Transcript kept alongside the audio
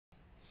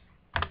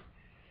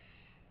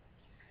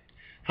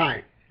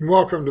Hi, and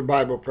welcome to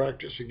Bible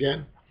Practice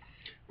again.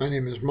 My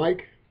name is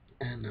Mike,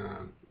 and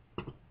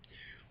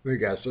we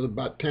got so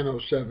about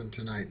 10:07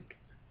 tonight.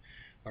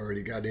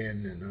 Already got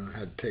in and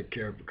had to take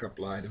care of a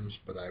couple items,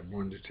 but I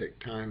wanted to take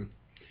time,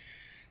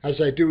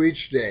 as I do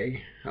each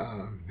day,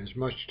 as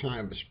much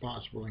time as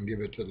possible and give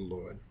it to the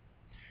Lord.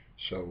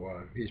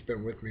 So He's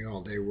been with me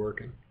all day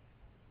working,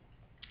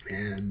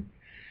 and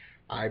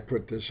I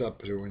put this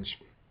up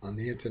on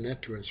the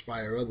internet to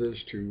inspire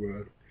others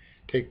to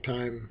take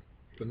time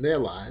from their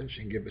lives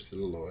and give it to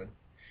the Lord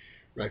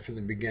right from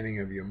the beginning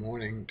of your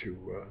morning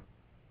to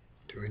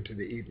into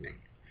the evening.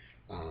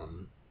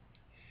 Um,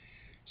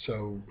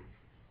 so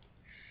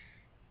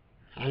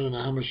I don't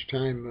know how much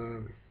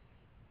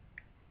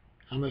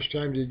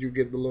time did you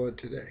give the Lord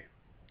today?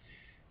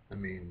 I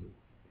mean,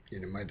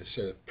 you might have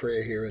said a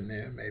prayer here and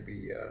there,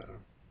 maybe,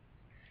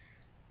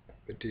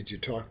 but did you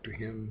talk to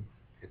Him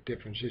at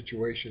different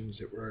situations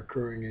that were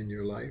occurring in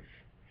your life?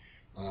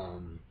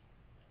 Um,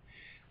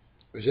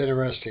 it was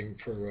interesting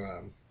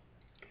for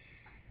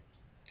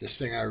this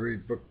thing I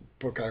read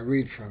book I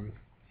read from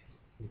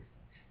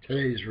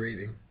today's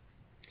reading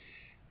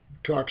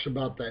talks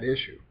about that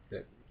issue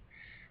that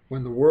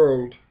when the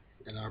world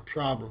and our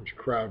problems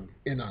crowd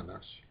in on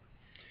us,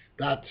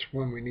 that's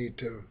when we need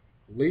to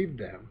leave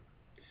them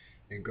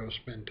and go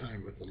spend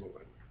time with the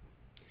Lord.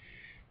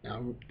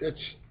 Now,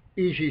 that's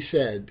easy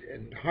said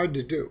and hard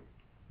to do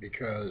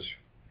because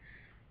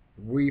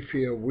we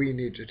feel we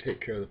need to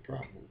take care of the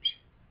problems.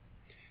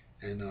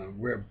 And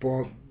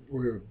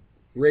we're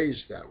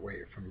raised that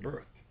way from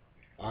birth.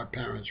 Our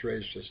parents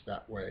raised us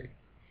that way.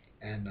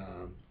 And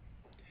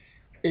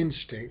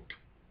instinct,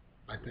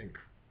 I think,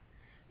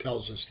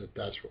 tells us that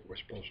that's what we're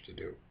supposed to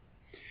do.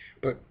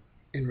 But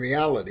in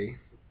reality,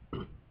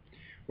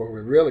 what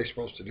we're really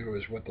supposed to do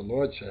is what the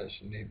Lord says.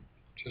 And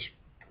just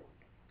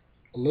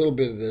a little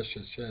bit of this,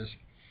 it says,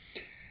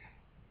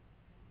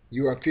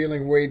 you are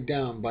feeling weighed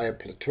down by a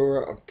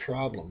plethora of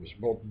problems,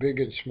 both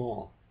big and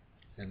small,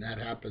 and that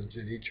happens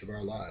in each of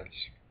our lives.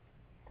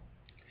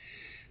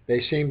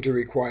 They seem to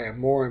require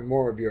more and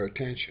more of your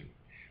attention,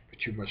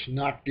 but you must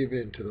not give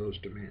in to those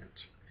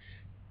demands.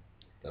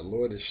 The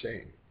Lord is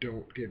saying,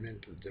 don't give in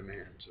to the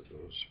demands of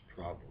those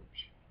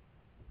problems.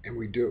 And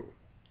we do,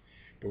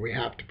 but we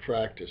have to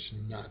practice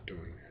not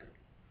doing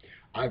that.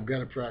 I've got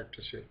to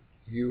practice it.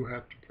 You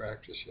have to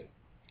practice it.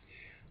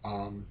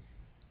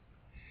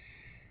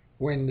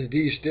 When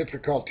these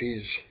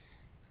difficulties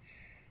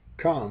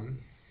come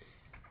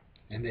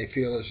and they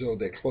feel as though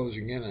they're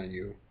closing in on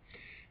you,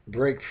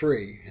 break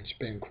free and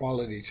spend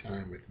quality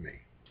time with me.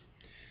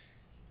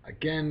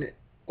 Again,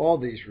 all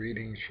these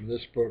readings from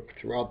this book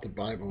throughout the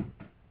Bible,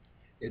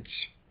 it's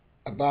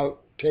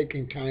about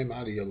taking time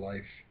out of your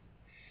life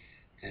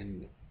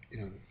and,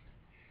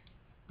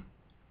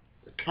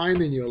 the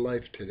time in your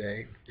life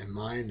today and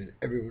mine and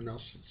everyone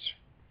else that's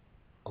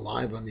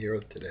alive on the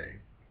earth today,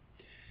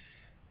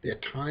 their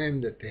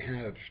time that they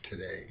have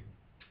today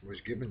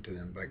was given to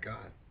them by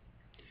God.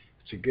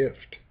 It's a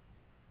gift.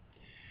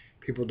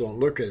 People don't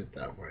look at it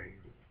that way,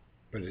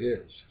 but it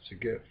is. It's a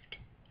gift.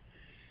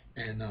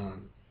 And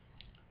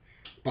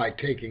by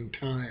taking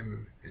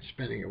time and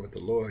spending it with the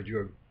Lord,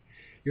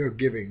 you're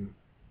giving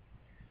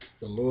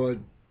the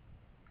Lord,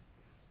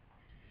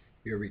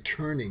 you're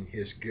returning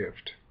His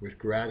gift with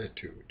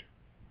gratitude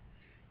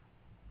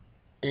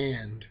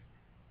and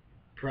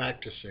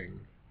practicing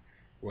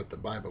what the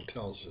Bible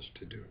tells us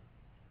to do.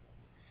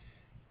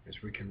 As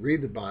we can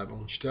read the Bible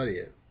and study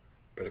it,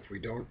 but if we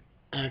don't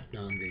act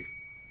on the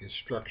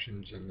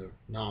instructions and the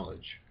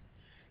knowledge,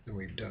 then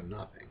we've done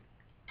nothing.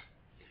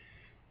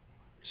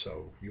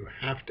 So you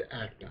have to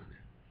act on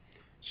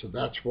it. So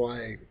that's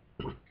why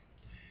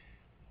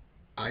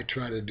I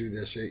try to do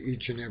this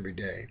each and every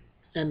day.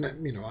 And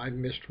I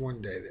missed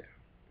one day there.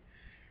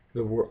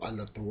 I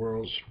let the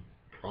world's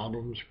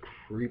problems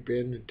creep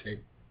in and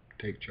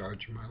take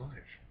charge of my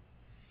life.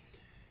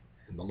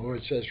 And the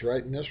Lord says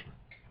right in this one,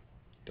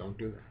 don't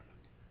do that.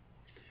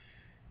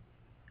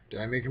 Did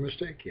I make a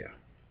mistake? Yeah.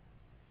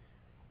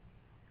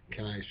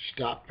 Can I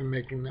stop from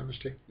making that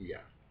mistake?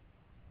 Yeah.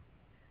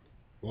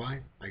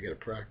 Why? I got to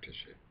practice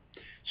it.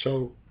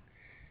 So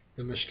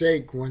the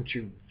mistake, once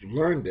you've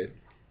learned it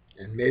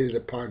and made it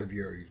a part of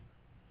your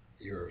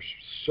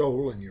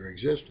soul and your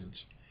existence,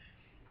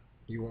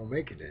 you won't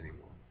make it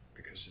anymore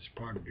because it's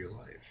part of your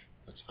life.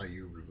 That's how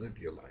you live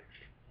your life.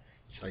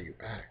 That's how you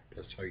act.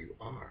 That's how you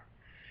are.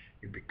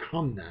 You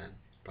become that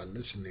by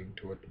listening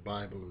to what the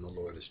Bible and the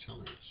Lord is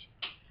telling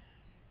us.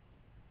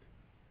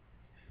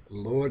 The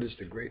Lord is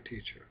the great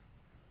teacher.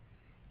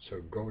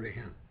 So go to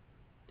Him.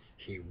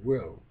 He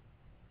will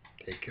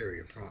take care of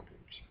your problems.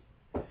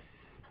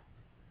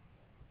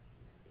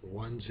 The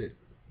ones that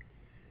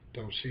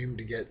don't seem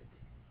to get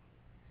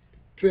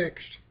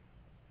fixed,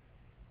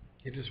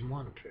 He doesn't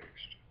want them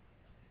fixed.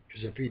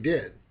 Because if He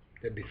did,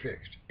 they'd be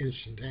fixed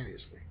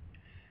instantaneously.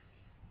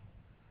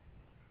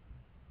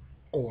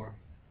 Or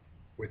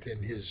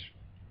within His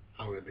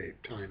however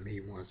time He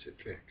wants it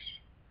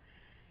fixed.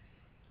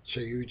 So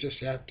you just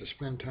have to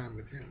spend time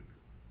with Him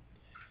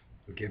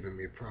and give Him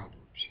your problems.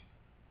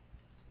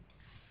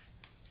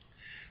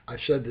 I've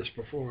said this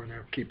before, and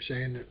I'll keep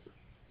saying it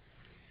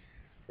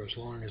for as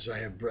long as I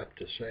have breath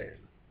to say it.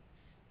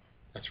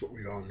 That's what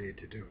we all need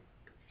to do.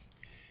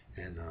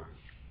 And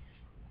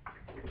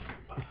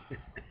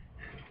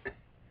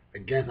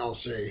again, I'll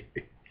say,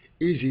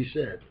 easy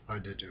said,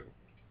 hard to do.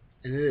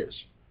 And it is.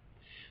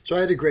 So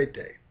I had a great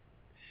day.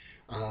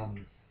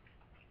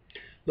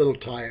 Little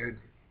tired.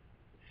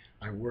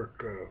 I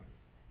work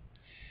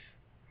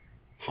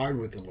hard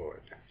with the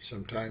Lord.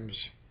 Sometimes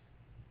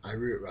I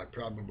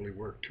probably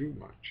work too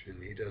much,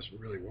 and He doesn't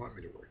really want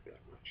me to work that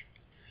much.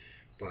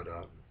 But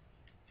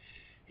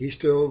He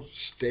still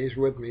stays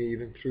with me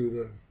even through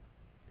the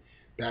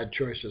bad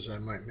choices I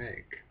might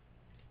make,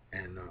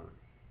 and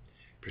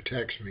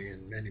protects me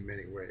in many,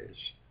 many ways.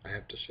 I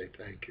have to say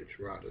thank you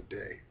throughout a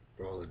day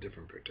for all the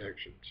different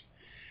protections.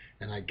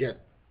 And I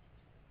get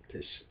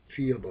to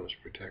feel those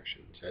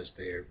protections as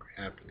they are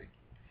happening.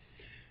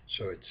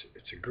 So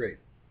it's a great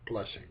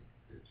blessing.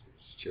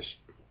 It's just,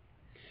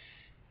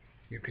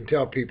 you can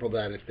tell people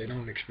that if they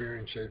don't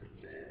experience it,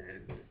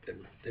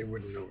 they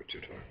wouldn't know what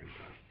you're talking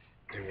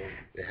about. They won't.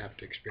 They have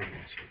to experience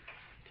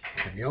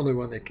it. And the only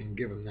one that can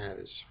give them that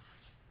is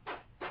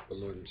the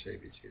Lord and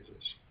Savior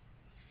Jesus.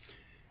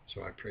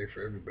 So I pray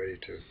for everybody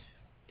to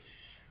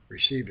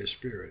receive His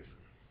Spirit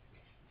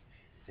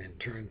and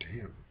turn to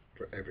Him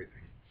for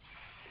everything.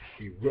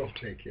 He will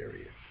take care of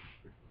you.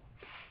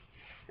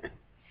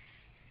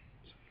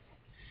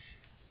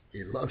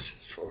 He loves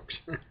His folks.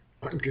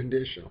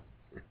 Unconditional.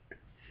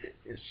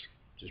 It's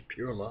just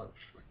pure love.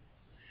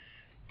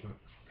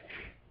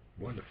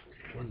 Wonderful,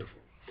 wonderful.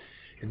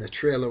 In the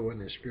trailer, when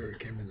the Spirit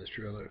came in the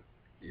trailer,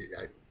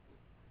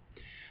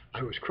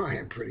 I was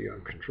crying pretty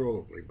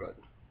uncontrollably, but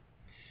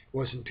it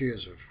wasn't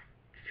tears of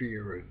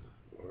fear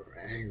or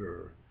anger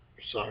or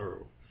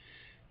sorrow,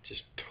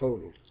 just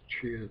total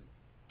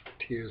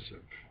tears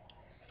of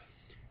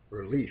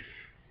relief.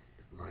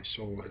 My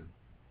soul had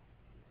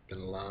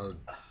been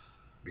allowed to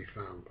be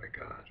found by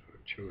God, or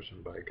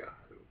chosen by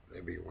God, or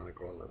whatever you want to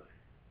call it.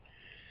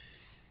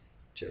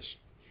 Just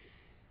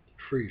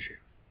frees you.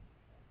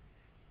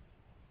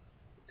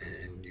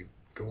 And you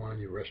go on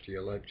your rest of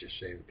your life just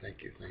saying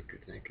thank you, thank you,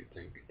 thank you,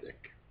 thank you, thank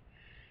you.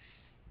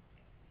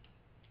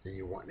 And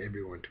you want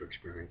everyone to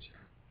experience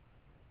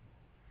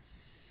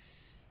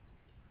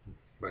that.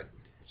 But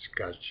it's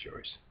God's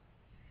choice.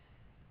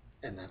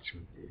 And that's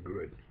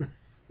good.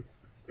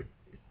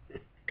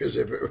 Because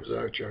if it was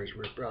our choice,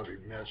 we'd probably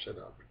mess it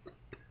up.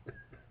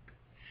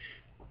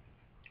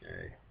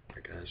 Hey,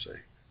 what can I say?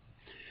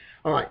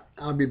 All right,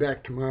 I'll be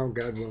back tomorrow,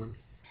 God willing.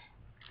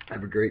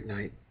 Have a great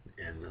night.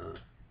 And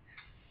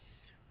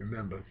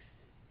remember,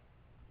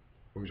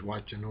 who's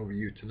watching over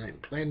you tonight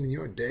and planning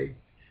your day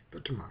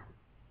for tomorrow?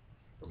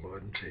 The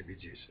Lord and Savior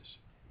Jesus.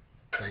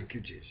 Thank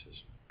you,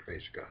 Jesus.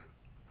 Praise God.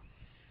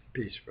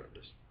 Peace,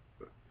 brothers.